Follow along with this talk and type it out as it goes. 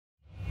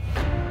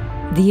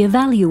The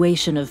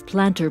evaluation of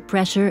plantar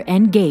pressure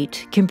and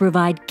gait can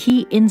provide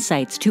key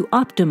insights to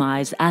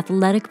optimize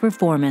athletic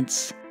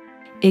performance.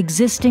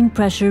 Existing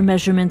pressure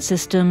measurement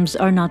systems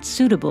are not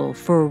suitable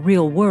for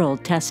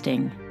real-world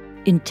testing.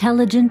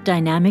 Intelligent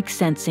dynamic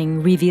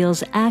sensing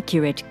reveals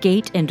accurate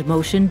gait and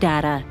motion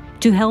data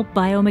to help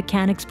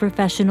biomechanics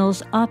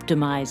professionals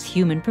optimize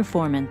human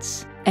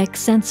performance.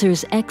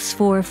 XSENSOR's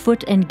X4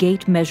 foot and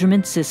gait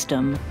measurement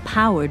system,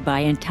 powered by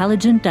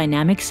intelligent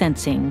dynamic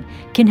sensing,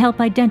 can help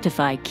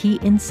identify key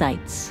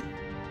insights.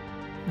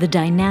 The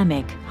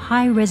dynamic,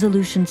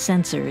 high-resolution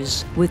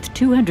sensors with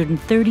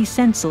 230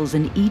 sensors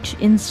in each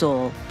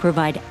insole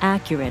provide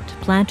accurate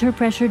plantar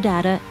pressure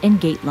data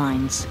and gait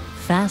lines.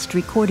 Fast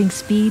recording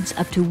speeds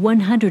up to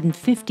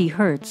 150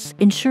 Hz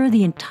ensure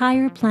the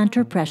entire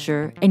plantar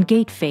pressure and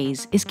gait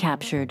phase is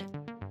captured.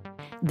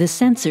 The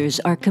sensors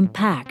are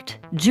compact,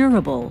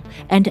 durable,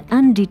 and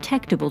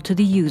undetectable to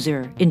the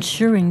user,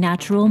 ensuring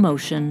natural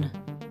motion.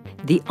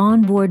 The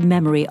onboard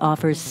memory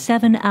offers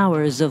 7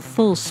 hours of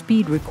full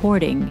speed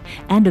recording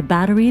and a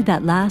battery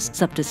that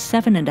lasts up to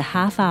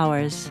 7.5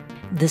 hours.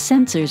 The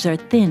sensors are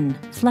thin,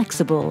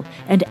 flexible,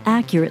 and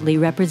accurately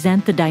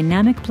represent the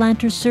dynamic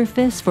plantar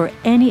surface for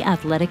any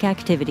athletic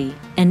activity.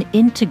 An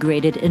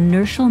integrated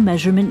inertial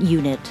measurement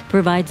unit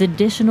provides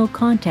additional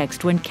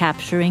context when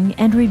capturing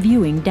and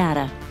reviewing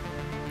data.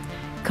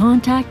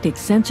 Contact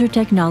XSENSOR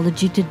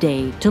Technology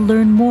today to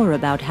learn more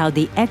about how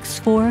the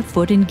X4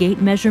 foot and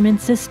gait measurement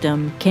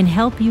system can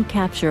help you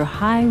capture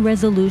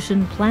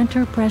high-resolution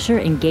plantar pressure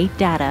and gait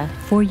data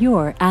for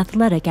your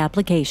athletic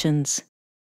applications.